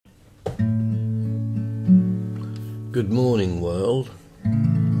Good morning, world.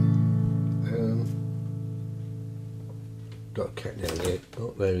 Got a cat down here.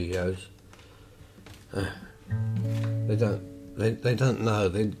 Oh, there he goes. They don't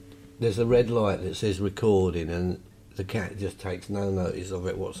know. There's a red light that says recording, and the cat just takes no notice of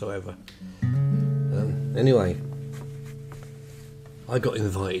it whatsoever. Anyway, I got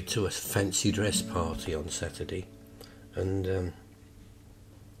invited to a fancy dress party on Saturday, and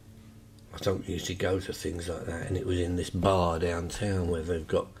I don't usually go to things like that, and it was in this bar downtown where they've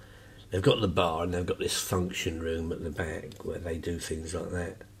got the bar and they've got this function room at the back where they do things like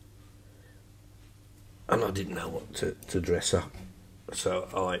that. And I didn't know what to dress up, so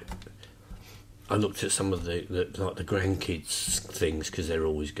I looked at some of the grandkids things, because they're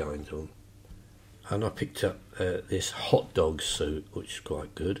always going to them, and I picked up this hot dog suit, which is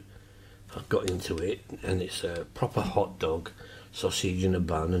quite good. I got into it, and it's a proper hot dog, sausage and a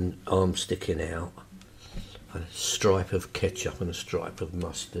bun and arm sticking out, and a stripe of ketchup and a stripe of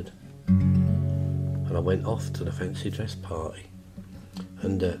mustard. And I went off to the fancy dress party,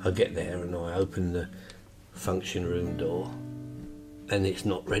 and I get there and I open the function room door, and it's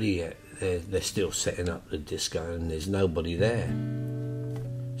not ready yet. They're still setting up the disco and there's nobody there.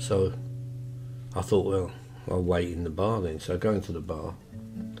 So I thought, well, I'll wait in the bar then. So I go into the bar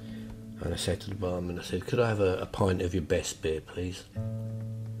and I said to the barman, I said, could I have a pint of your best beer, please?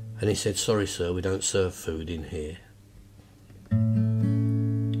 And he said, sorry sir, we don't serve food in here.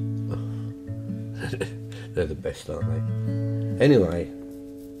 They're the best, aren't they? Anyway,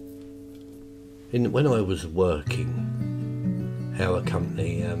 when I was working, our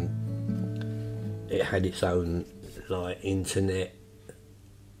company, it had its own internet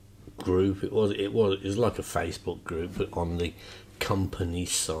group. It was like a Facebook group, but on the company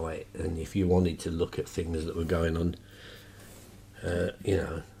site, and if you wanted to look at things that were going on,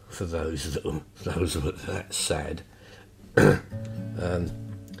 for those were that sad.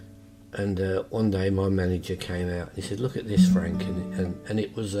 And one day my manager came out and he said, look at this, Frank, and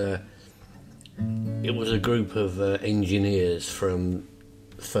it was a group of engineers from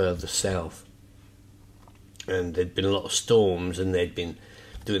further south, and there'd been a lot of storms and they'd been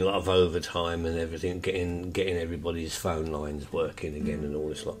doing a lot of overtime and everything, getting everybody's phone lines working again and all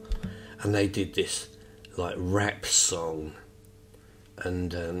this lot. And they did this rap song,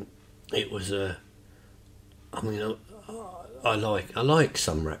 and it was I like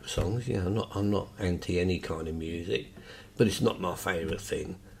some rap songs. I'm not anti any kind of music, but it's not my favourite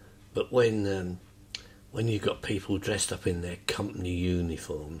thing. But when you've got people dressed up in their company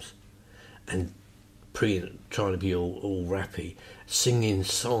uniforms and trying to be all rappy, singing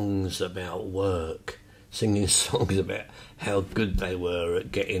songs about work, singing songs about how good they were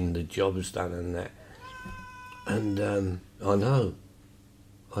at getting the jobs done and that, and I know,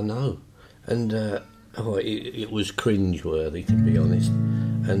 and it was cringeworthy, to be honest,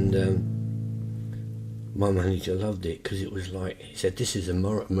 and my manager loved it because it was he said, this is a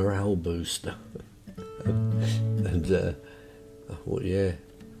morale booster. And I thought, yeah,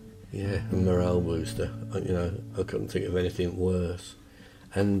 a morale booster. I couldn't think of anything worse.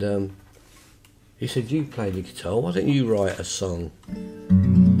 And he said, you play the guitar, why don't you write a song?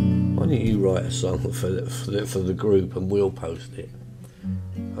 Why don't you write a song for the group and we'll post it?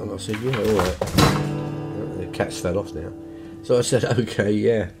 And I said, yeah, all right. The cat's fell off now. So I said, okay,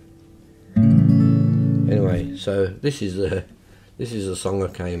 yeah. Anyway, so this is a song I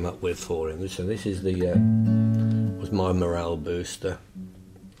came up with for him. So this is was my morale booster.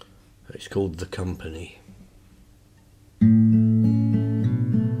 It's called The Company.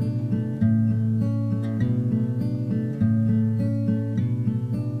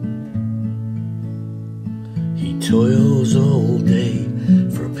 He toils all day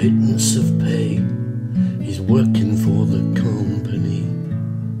for a pittance of pay. He's working for the company.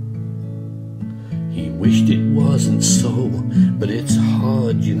 He wished it wasn't so, but it's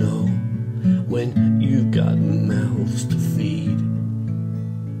hard, when you've got mouths to feed.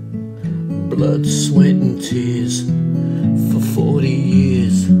 Blood, sweat and tears for 40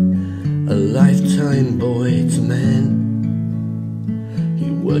 years, a lifetime boy to man.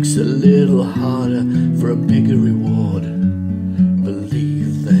 He works a little harder for a bigger reward.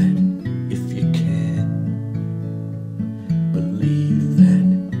 Believe that if you can. Believe that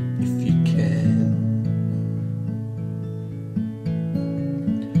if you can.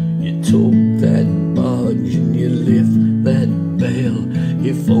 You tote that barge and you lift that bale.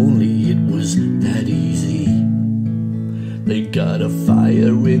 If only it was that easy. They got a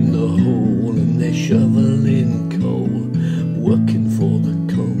fire in the hole and they're shoveling coal, working for the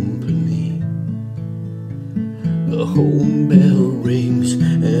company. The home bell rings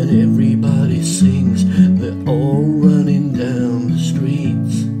and everybody sings. They're all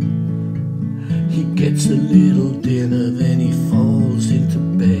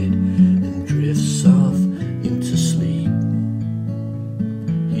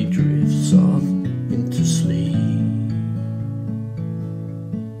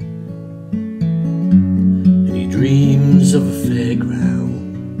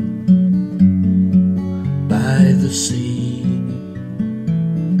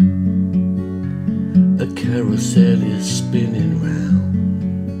A carousel is spinning round.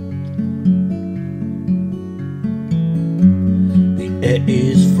 The air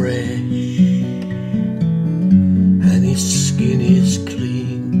is fresh and his skin is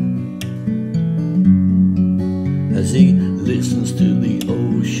clean as he listens to the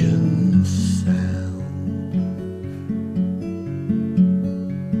ocean sound.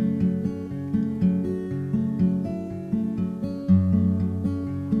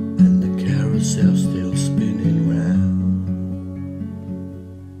 And the carousel still spinning round.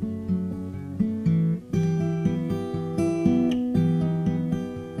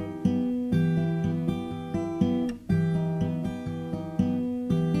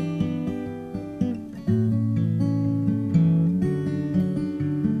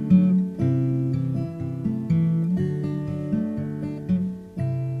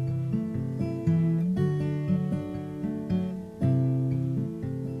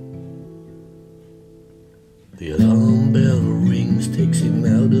 The alarm bell rings, takes him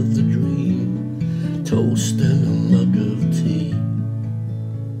out of the dream. Toast and a mug of tea.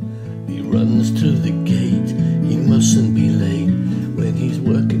 He runs to the gate, he mustn't be late when he's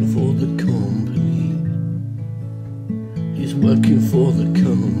working for the company. He's working for the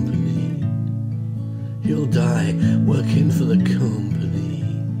company. He'll die working for the company.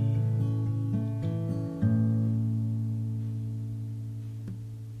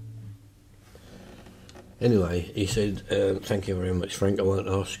 Anyway, he said, thank you very much, Frank, I won't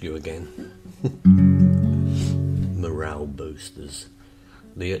ask you again. Morale boosters.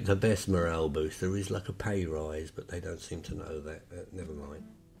 The best morale booster is like a pay rise, but they don't seem to know that. Never mind.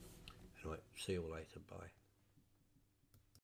 Anyway, see you all later, bye.